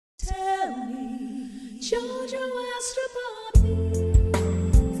JoJo Astroparty.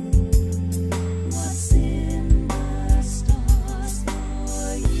 What's in the stars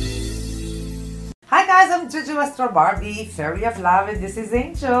for you? Hi guys, I'm JoJo Astro Barbie, Fairy of Love, and this is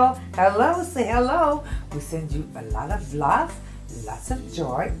Angel. Hello, say hello. We send you a lot of love, lots of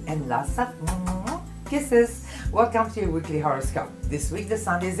joy, and lots of kisses. Welcome to your weekly horoscope. This week the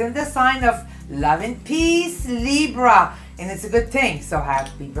sun is in the sign of love and peace, Libra, and it's a good thing. So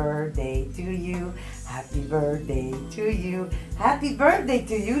happy birthday to you. Happy birthday to you. Happy birthday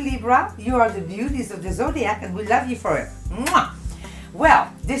to you, Libra. You are the beauties of the zodiac and we love you for it. Mwah!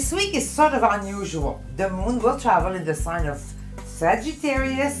 Well, this week is sort of unusual. The moon will travel in the sign of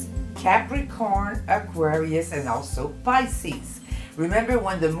Sagittarius, Capricorn, Aquarius, and also Pisces. Remember,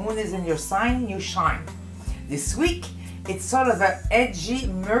 when the moon is in your sign, you shine. This week, it's sort of an edgy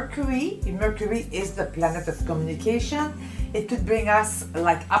Mercury. Mercury is the planet of communication. It could bring us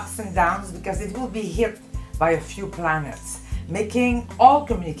like ups and downs because it will be hit by a few planets, making all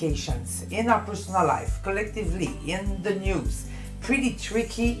communications in our personal life, collectively, in the news, pretty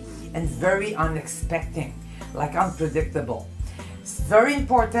tricky and very unexpected, like unpredictable. It's very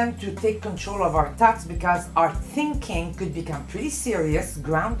important to take control of our thoughts because our thinking could become pretty serious,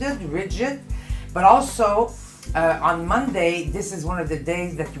 grounded, rigid, but also on Monday, this is one of the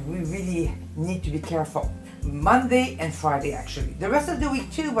days that we really need to be careful. Monday and Friday, actually. The rest of the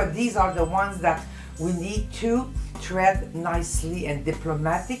week too, but these are the ones that we need to tread nicely and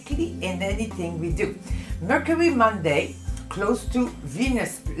diplomatically in anything we do. Mercury Monday, close to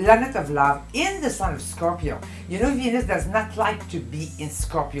Venus, planet of love, in the sign of Scorpio. You know, Venus does not like to be in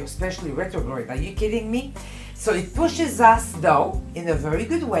Scorpio, especially retrograde. Are you kidding me? So it pushes us, though, in a very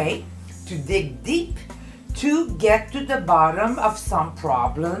good way, to dig deep, to get to the bottom of some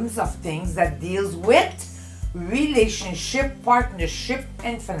problems, of things that deals with relationship, partnership,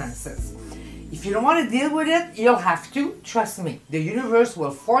 and finances. If you don't want to deal with it, you'll have to. Trust me, the universe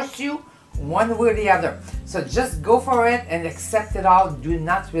will force you one way or the other. So just go for it and accept it all. Do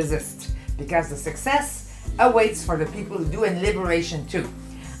not resist, because the success awaits for the people who do, and liberation too.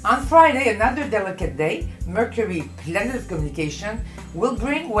 On Friday, another delicate day, Mercury, planet of communication, will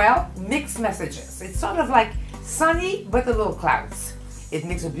bring, well, mixed messages. It's sort of like sunny but a little clouds. It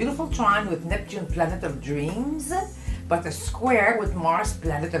makes a beautiful trine with Neptune, planet of dreams, but a square with Mars,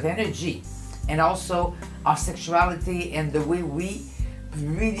 planet of energy, and also our sexuality and the way we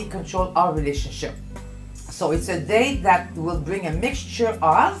really control our relationship. So it's a day that will bring a mixture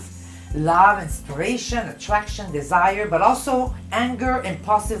of love, inspiration, attraction, desire, but also anger,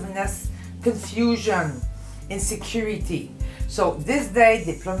 impulsiveness, confusion, insecurity. So this day,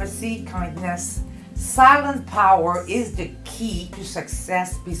 diplomacy, kindness, silent power is the key to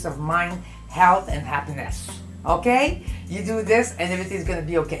success, peace of mind, health, and happiness. Okay? You do this and everything's gonna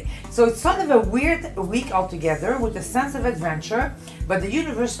be okay. So it's sort of a weird week altogether with a sense of adventure, but the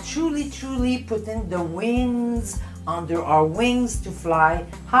universe truly putting the wings under our wings to fly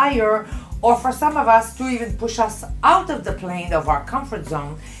higher, or for some of us to even push us out of the plane of our comfort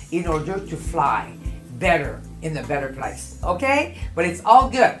zone in order to fly better, in a better place. Okay? But it's all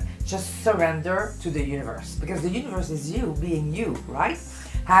good. Just surrender to the universe, because the universe is you being you, right?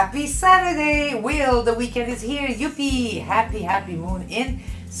 Happy Saturday! Will, the weekend is here. Yuppie! Happy moon in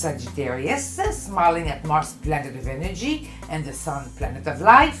Sagittarius, smiling at Mars, planet of energy, and the Sun, planet of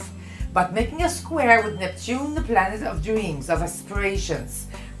life, but making a square with Neptune, the planet of dreams, of aspirations.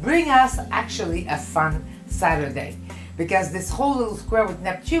 Bring us actually a fun Saturday, because this whole little square with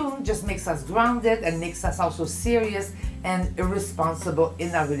Neptune just makes us grounded and makes us also serious and irresponsible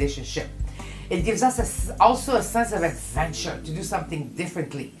in our relationship. It gives us also a sense of adventure to do something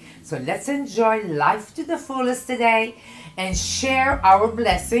differently. So let's enjoy life to the fullest today and share our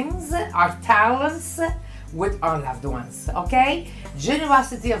blessings, our talents with our loved ones, okay?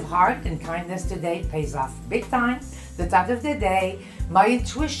 Generosity of heart and kindness today pays off big time. The thought of the day, my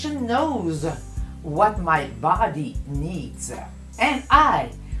intuition knows what my body needs, and I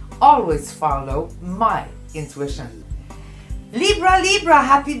always follow my intuition. Libra,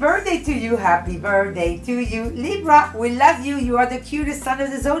 happy birthday to you. Happy birthday to you. Libra, we love you. You are the cutest sign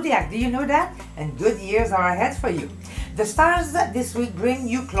of the zodiac. Do you know that? And good years are ahead for you. The stars this week bring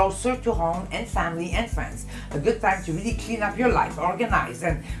you closer to home and family and friends. A good time to really clean up your life, organize,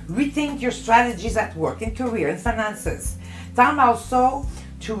 and rethink your strategies at work, in career, and finances. Time also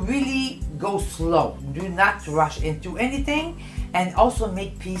to really go slow. Do not rush into anything, and also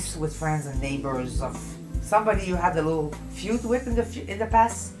make peace with friends and neighbors of somebody you had a little feud with in the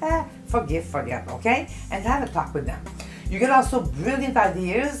past. Forget, okay? And have a talk with them. You get also brilliant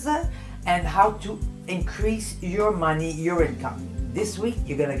ideas and how to increase your money, your income. this week,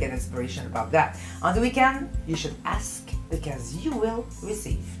 you're going to get inspiration about that. On the weekend, you should ask because you will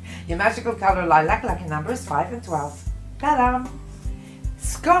receive. Your magical color lilac, lucky numbers 5 and 12. Ta-da!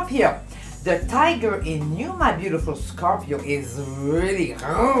 Scorpio. The tiger in you, my beautiful Scorpio, is really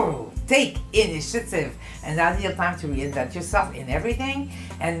take initiative. And now your time to reinvent yourself in everything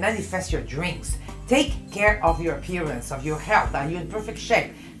and manifest your dreams. Take care of your appearance, of your health. Are you in perfect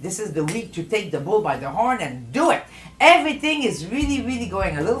shape? This is the week to take the bull by the horn and do it. Everything is really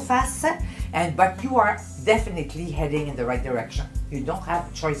going a little fast, but you are definitely heading in the right direction. You don't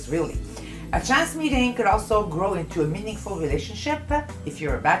have a choice really. A chance meeting could also grow into a meaningful relationship. If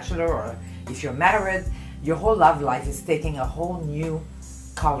you're a bachelor or if you're married, your whole love life is taking a whole new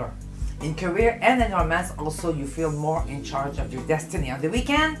color. In career and in romance, also you feel more in charge of your destiny. On the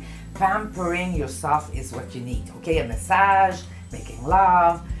weekend, pampering yourself is what you need. Okay, a massage, making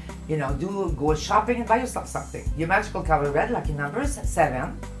love, go shopping and buy yourself something. Your magical color red, lucky numbers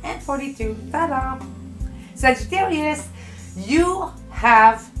 7 and 42. Ta-da! Sagittarius, you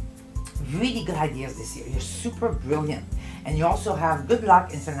have really good ideas this year. You're super brilliant. And you also have good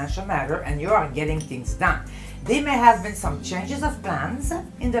luck in financial matter and you are getting things done. There may have been some changes of plans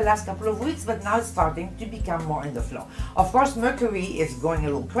in the last couple of weeks, but now it's starting to become more in the flow. Of course, Mercury is going a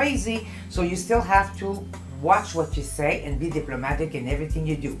little crazy, so you still have to watch what you say and be diplomatic in everything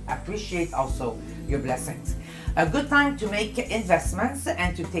you do. Appreciate also your blessings. A good time to make investments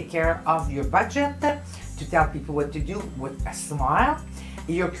and to take care of your budget, to tell people what to do with a smile.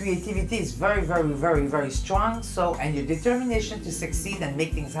 Your creativity is very strong, and your determination to succeed and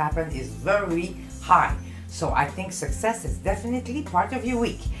make things happen is very high. So I think success is definitely part of your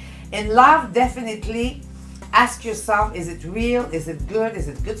week. In love, definitely ask yourself, is it real? Is it good? Is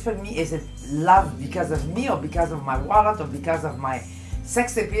it good for me? Is it love because of me or because of my wallet or because of my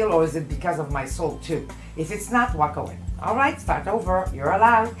sex appeal, or is it because of my soul too? If it's not, walk away. All right, start over. You're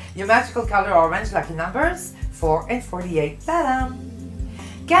allowed. Your magical color orange, lucky numbers 4 and 48. Ta-da!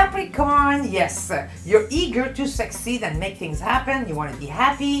 Capricorn, yes, you're eager to succeed and make things happen. You want to be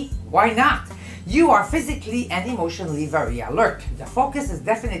happy. Why not? You are physically and emotionally very alert. The focus is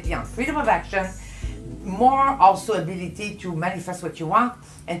definitely on freedom of action, more also ability to manifest what you want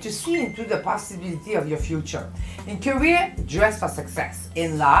and to see into the possibility of your future. In career, dress for success.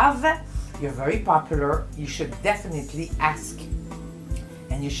 In love, you're very popular. You should definitely ask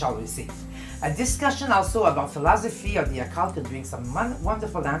and you shall receive. A discussion also about philosophy or the occult could bring some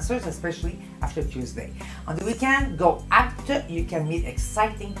wonderful answers, especially after Tuesday. On the weekend, go out. You can meet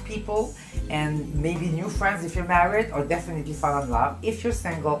exciting people and maybe new friends if you're married, or definitely fall in love if you're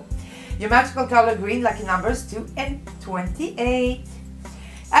single. Your magical color green, lucky numbers 2 and 28.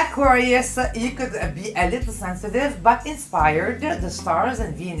 Aquarius, you could be a little sensitive but inspired. The stars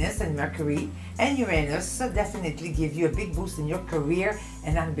and Venus and Mercury and Uranus definitely give you a big boost in your career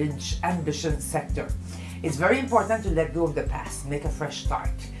and ambition sector. It's very important to let go of the past, make a fresh start,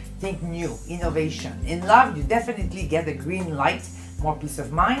 think new, innovation. In love, you definitely get a green light, more peace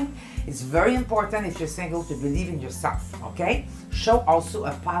of mind. It's very important if you're single to believe in yourself, okay? Show also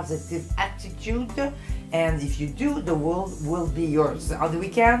a positive attitude, and if you do, the world will be yours. On the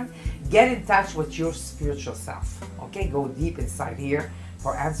weekend, get in touch with your spiritual self, okay? Go deep inside here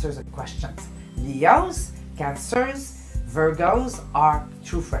for answers and questions. Leos, Cancers, Virgos are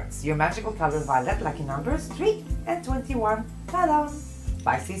true friends. Your magical color violet, lucky numbers 3 and 21. Ta-da!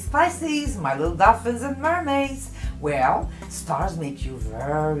 Pisces, my little dolphins and mermaids. Well, stars make you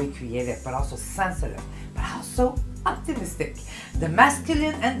very creative, but also sensitive, but also optimistic. The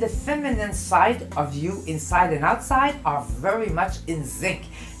masculine and the feminine side of you, inside and outside, are very much in sync,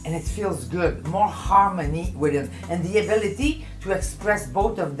 and it feels good. More harmony within, and the ability to express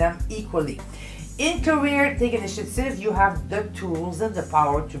both of them equally. In career, take initiative. You have the tools and the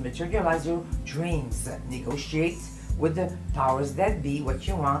power to materialize your dreams. Negotiate with the powers that be what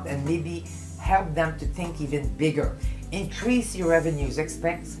you want and maybe help them to think even bigger. Increase your revenues.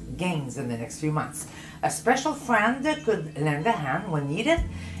 Expect gains in the next few months. A special friend could lend a hand when needed,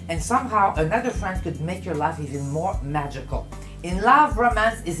 and somehow another friend could make your life even more magical. In love,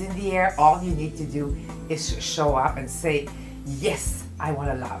 romance is in the air. All you need to do is show up and say, yes, I want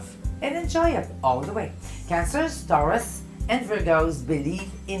to love, and enjoy it all the way. Cancers, Taurus, and Virgos believe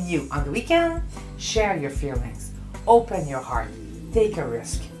in you. On the weekend, share your feelings. Open your heart. Take a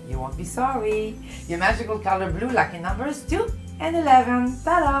risk. You won't be sorry. Your magical color blue, lucky numbers 2 and 11.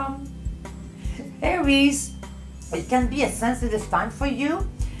 Ta-da! Aries, it can be a sensitive time for you.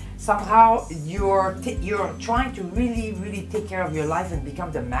 Somehow you're trying to really take care of your life and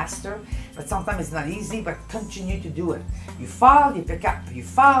become the master, but sometimes it's not easy, but continue to do it. You fall, you pick up, you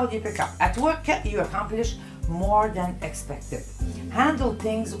fall, you pick up. At work, you accomplish more than expected. Handle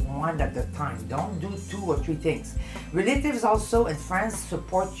things one at a time. Don't do 2 or 3 things. Relatives also and friends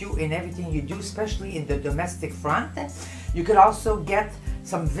support you in everything you do, especially in the domestic front. You could also get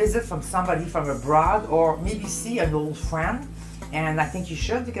some visit from somebody from abroad, or maybe see an old friend. And I think you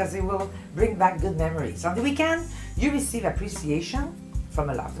should, because it will bring back good memories. On the weekend, you receive appreciation from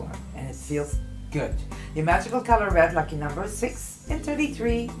a loved one, and it feels good. Your magical color red, lucky number 6 and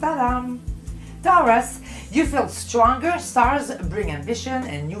 33. Ta-da! Taurus, you feel stronger. Stars bring ambition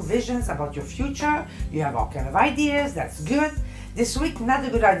and new visions about your future. You have all kinds of ideas. That's good. This week, not a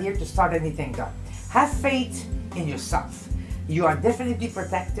good idea to start anything though. Have faith in yourself. You are definitely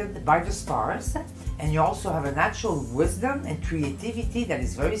protected by the stars, and you also have a natural wisdom and creativity that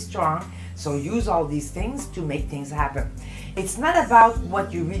is very strong. So use all these things to make things happen. It's not about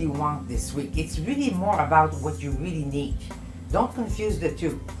what you really want this week. It's really more about what you really need. Don't confuse the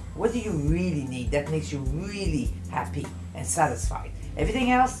two. What do you really need that makes you really happy and satisfied?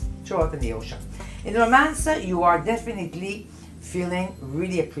 Everything else, throw it in the ocean. In romance, you are definitely feeling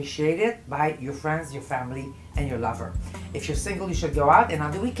really appreciated by your friends, your family, and your lover. If you're single, you should go out, and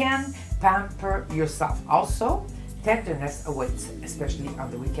on the weekend, pamper yourself. Also, tenderness awaits, especially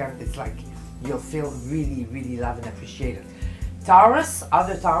on the weekend. It's like you'll feel really, really loved and appreciated. Taurus,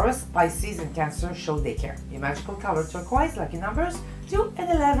 other Taurus, Pisces, and Cancer show they care. Your magical color turquoise, lucky numbers 2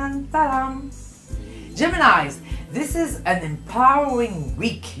 and 11. Ta-da! Geminis, this is an empowering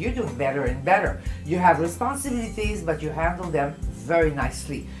week. You're doing better and better. You have responsibilities, but you handle them very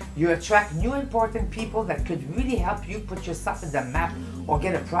nicely. You attract new important people that could really help you put yourself in the map or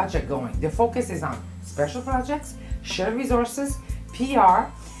get a project going. The focus is on special projects, shared resources,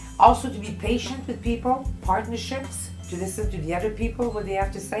 PR, also to be patient with people, partnerships, to listen to the other people, what they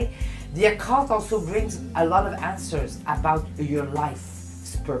have to say. The occult also brings a lot of answers about your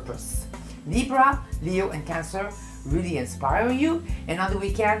life's purpose. Libra, Leo, and Cancer really inspire you, and on the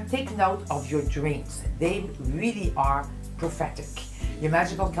weekend, take note of your dreams. They really are prophetic. Your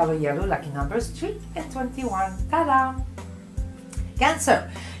magical color yellow, lucky numbers 3 and 21. Ta-da!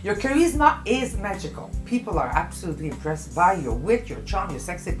 Cancer, your charisma is magical. People are absolutely impressed by your wit, your charm, your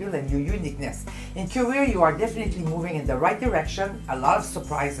sex appeal, and your uniqueness. In career, you are definitely moving in the right direction. A lot of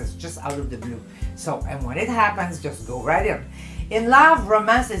surprises just out of the blue. So, and when it happens, just go right in. In love,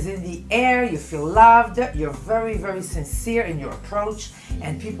 romance is in the air. You feel loved. You're very, very sincere in your approach,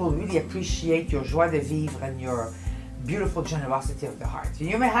 and people really appreciate your joie de vivre and your beautiful generosity of the heart.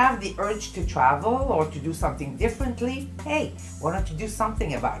 You may have the urge to travel or to do something differently. Hey, why don't you do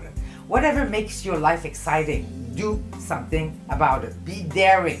something about it? Whatever makes your life exciting, do something about it. Be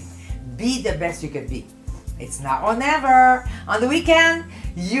daring. Be the best you can be. It's now or never. On the weekend,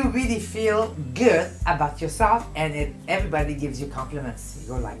 you really feel good about yourself, and everybody gives you compliments.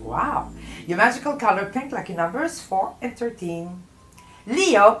 You're like, wow. Your magical color pink, lucky numbers 4 and 13.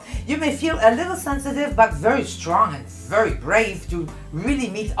 Leo, you may feel a little sensitive but very strong and very brave to really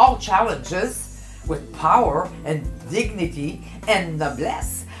meet all challenges with power and dignity and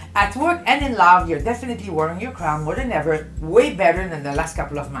noblesse. At work and in love, you're definitely wearing your crown more than ever, way better than the last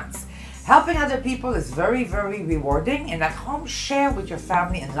couple of months. Helping other people is very, very rewarding, and at home, share with your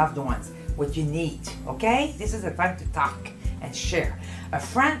family and loved ones what you need, okay? This is the time to talk and share. A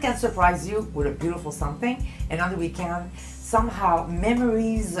friend can surprise you with a beautiful something, and on the weekend, somehow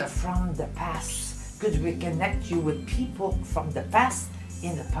memories from the past could reconnect you with people from the past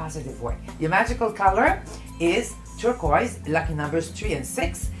in a positive way. Your magical color is turquoise, lucky numbers 3 and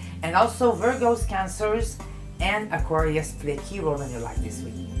 6, and also Virgos, Cancers, and Aquarius play a key role in your life this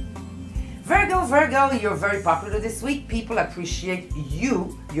week. Virgo, you're very popular this week. People appreciate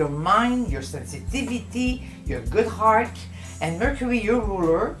you, your mind, your sensitivity, your good heart. And Mercury, your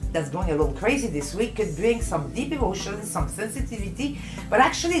ruler, that's going a little crazy this week, could bring some deep emotions, some sensitivity, but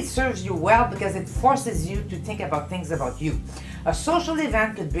actually it serves you well because it forces you to think about things about you. A social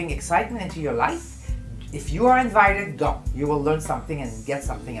event could bring excitement into your life. If you are invited, go. You will learn something and get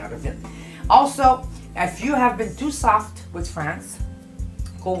something out of it. Also, if you have been too soft with friends,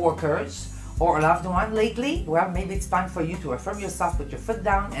 co-workers, or a loved one lately, well, maybe it's time for you to affirm yourself, put your foot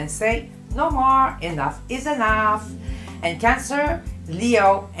down and say, no more, enough is enough. And Cancer,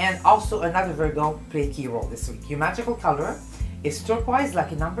 Leo, and also another Virgo play a key role this week. Your magical color is turquoise,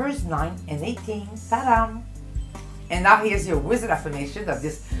 lucky numbers 9 and 18. Ta-da! And now here's your wizard affirmation of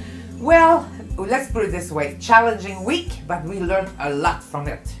this, well, let's put it this way, challenging week, but we learned a lot from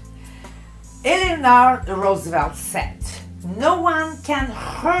it. Eleanor Roosevelt said, no one can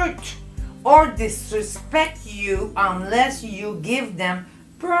hurt or disrespect you unless you give them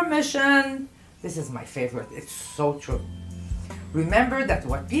permission. This is my favorite. It's so true. Remember that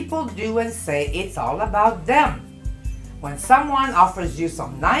what people do and say, it's all about them. When someone offers you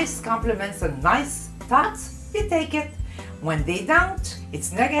some nice compliments and nice thoughts, you take it. When they don't,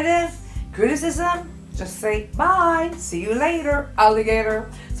 it's negative criticism, just say bye, see you later, alligator.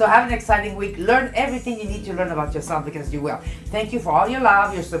 So have an exciting week. Learn everything you need to learn about yourself, because you will. Thank you for all your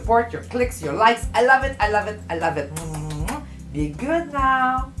love, your support, your clicks, your likes. I love it, I love it, I love it. Be good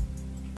now.